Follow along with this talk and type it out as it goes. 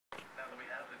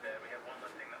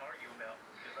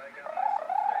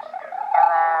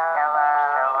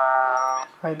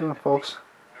How you doing, folks?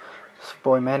 It's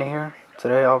boy Manny here.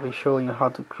 Today I'll be showing you how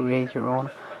to create your own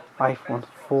iPhone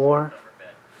 4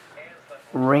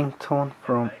 ringtone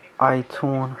from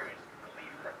iTunes.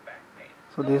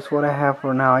 So this is what I have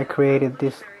for now. I created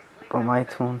this from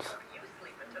iTunes.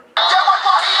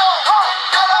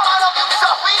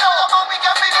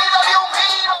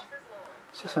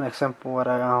 It's just an example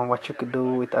what you could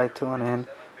do with iTunes, and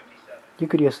you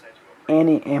could use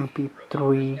any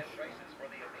MP3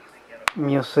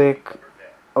 music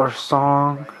or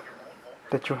song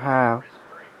that you have.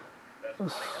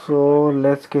 So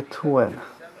let's get to it.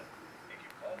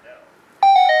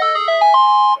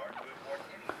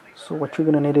 So what you're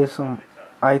gonna need is some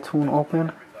iTunes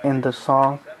open and the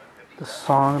song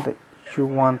that you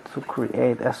want to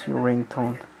create as your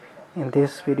ringtone. In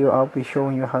this video I'll be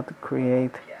showing you how to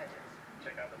create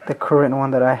the current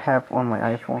one that I have on my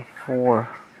iPhone 4.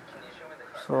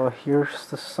 So here's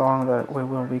the song that we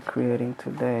will be creating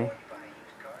today.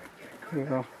 Here you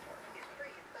go.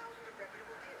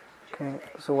 Okay,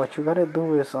 so what you gotta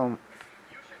do is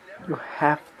you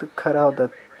have to cut out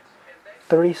the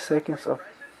 30 seconds of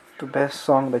the best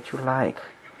song that you like.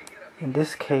 In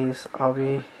this case, I'll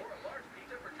be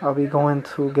going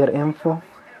to get info.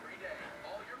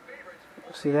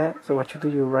 See that? So what you do,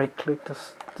 you right click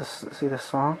this see the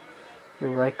song,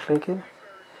 you right click it,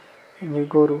 and you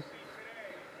go to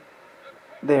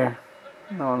there.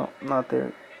 No, not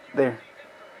there. There.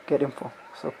 Get info.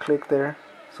 So click there.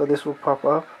 So this will pop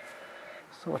up.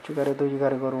 So what you gotta do, you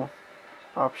gotta go to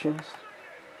options,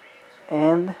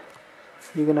 and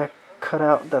you're gonna cut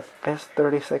out the best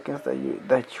 30 seconds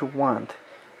that you want.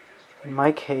 In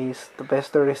my case, the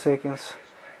best 30 seconds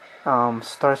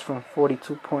starts from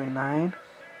 42.9.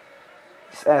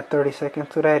 Just add 30 seconds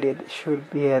to that. It should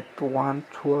be at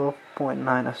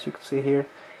 112.9, as you can see here.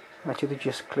 I want you to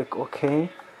just click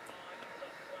OK.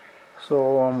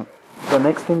 So the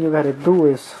next thing you gotta do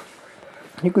is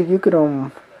you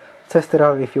could test it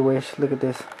out if you wish. Look at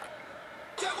this.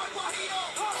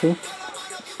 See?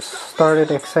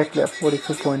 Started exactly at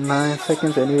 42.9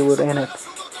 seconds and it would end at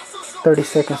 30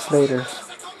 seconds later.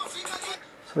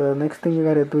 So the next thing you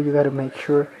gotta do, you gotta make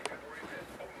sure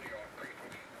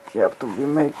you have to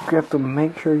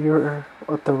make sure you're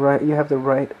at the right, you have the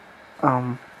right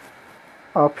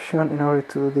option in order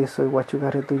to do this. So what you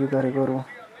gotta do, you gotta go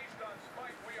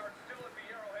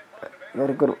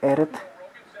to edit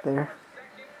there,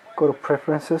 go to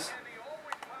preferences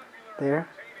there.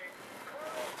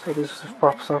 So this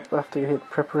pops up after you hit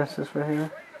preferences right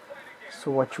here.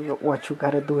 So what you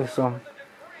gotta do is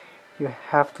you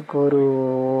have to go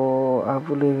to, I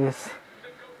believe it's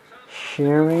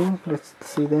sharing. Let's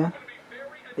see that.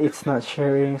 It's not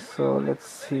sharing, so let's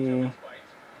see.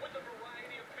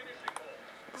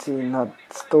 Not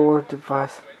store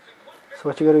device. So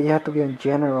what you have to be on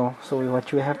general. So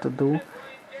what you have to do,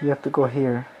 you have to go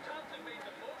here,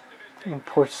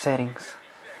 import settings.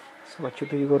 So what you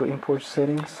do, you go to import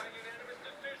settings.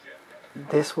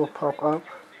 This will pop up.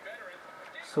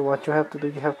 So what you have to do,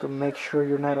 you have to make sure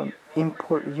you're not on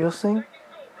import using.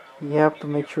 You have to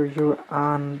make sure you're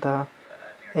on the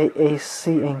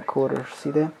AAC encoder.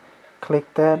 See that?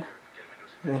 Click that,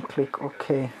 and then click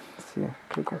OK. See,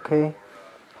 click OK.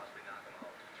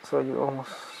 So you're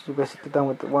basically done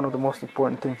with one of the most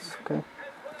important things. Okay,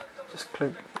 just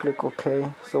click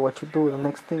OK. So what you do, the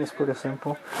next thing is pretty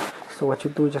simple. So what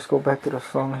you do, just go back to the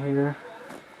song here.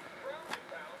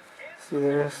 See,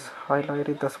 there is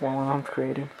highlighted. That's one I'm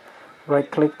creating. Right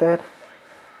click that,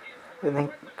 and then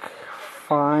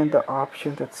find the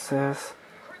option that says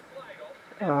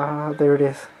there it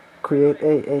is, create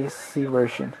AAC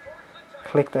version.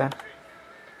 Click that.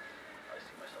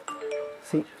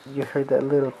 See, you heard that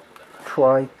little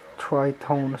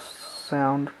tritone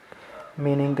sound,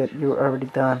 meaning that you're already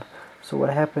done. So what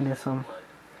happened is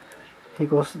here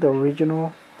goes the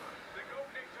original,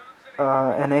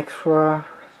 an extra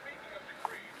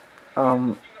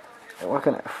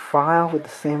file with the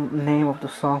same name of the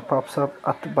song pops up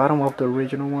at the bottom of the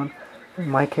original one. In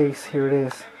my case, here it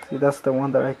is. See, that's the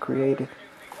one that I created.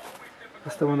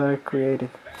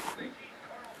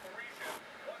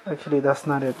 Actually, that's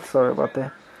not it. Sorry about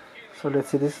that. So let's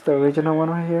see. This is the original one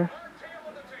right here.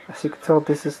 As you can tell,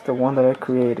 this is the one that I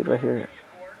created right here.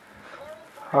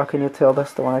 How can you tell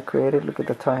that's the one I created? Look at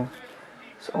the time.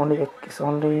 It's only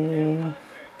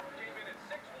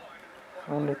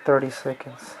 30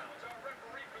 seconds.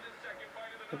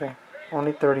 Okay,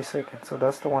 only 30 seconds. So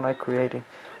that's the one I created.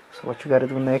 So what you gotta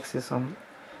do next is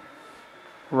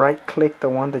right click the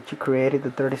one that you created,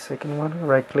 the 30-second one.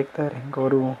 Right click that and go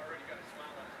to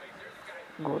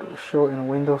show in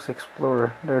Windows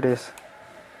Explorer. There it is.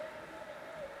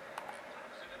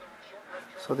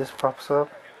 So this pops up,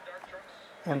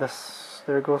 and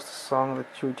there goes the song that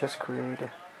you just created.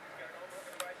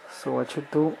 So what you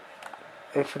do,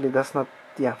 actually that's not,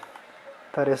 yeah,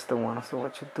 that is the one. So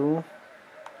what you do,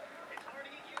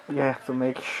 you have to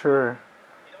make sure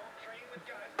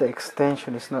the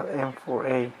extension is not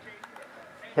M4A. You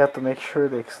have to make sure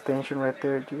the extension right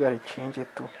there, you gotta change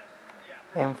it to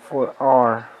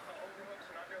M4R.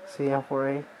 See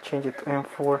M4A? Change it to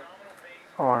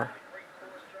M4R.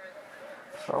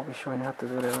 So I'll be showing you how to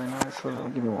do that right now. So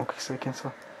give me one quick second.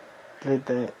 So delete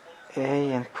the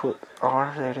A and put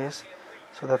R. There it is.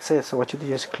 So that's it. So what you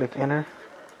do is click enter.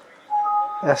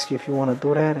 Ask you if you want to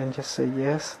do that and just say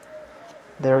yes.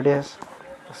 There it is.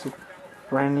 It's a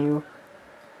brand new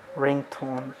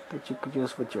ringtone that you could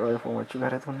use with your iPhone. What you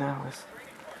gotta do now is,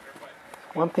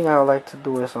 one thing I would like to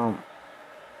do is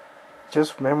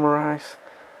just memorize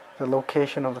the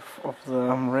location of the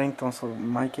ringtone. So in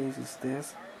my case it's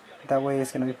this. That way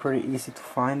it's gonna be pretty easy to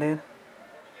find it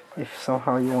if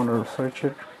somehow you want to search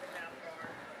it.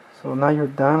 So now you're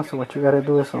done. So what you gotta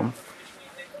do is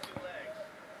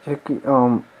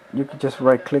you could just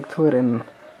right click to it and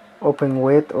open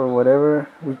with or whatever,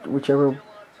 whichever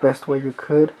best way you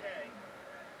could.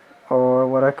 Or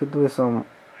what I could do is in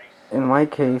my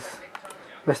case,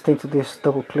 best thing to do is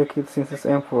double click it. Since it's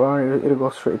M4R, it'll go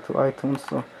straight to iTunes.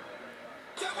 So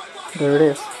there it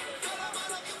is.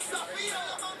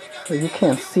 So you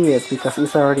can't see it because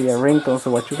it's already a ringtone. So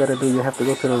what you gotta do, you have to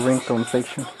go to the ringtone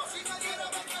section.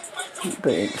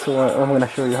 So I'm gonna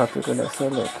show you how to do that. So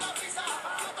look.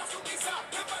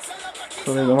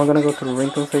 So I'm gonna go to the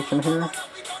ringtone section here,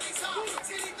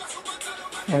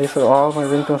 and these are all my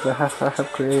ringtones that I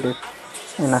have created.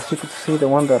 And as you can see, the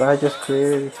one that I just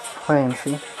created is plain.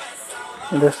 See,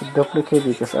 and there's a duplicate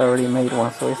because I already made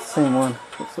one, so it's the same one.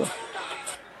 So it's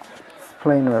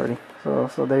plain already.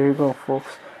 So there you go,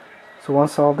 folks. So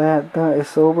once all that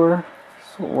is over,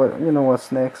 so what you know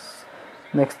what's next?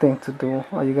 Next thing to do,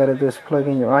 all you gotta do is plug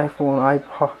in your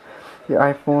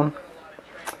iPhone,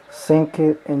 sync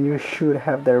it, and you should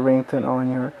have that ringtone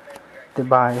on your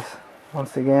device.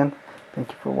 Once again, thank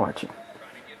you for watching.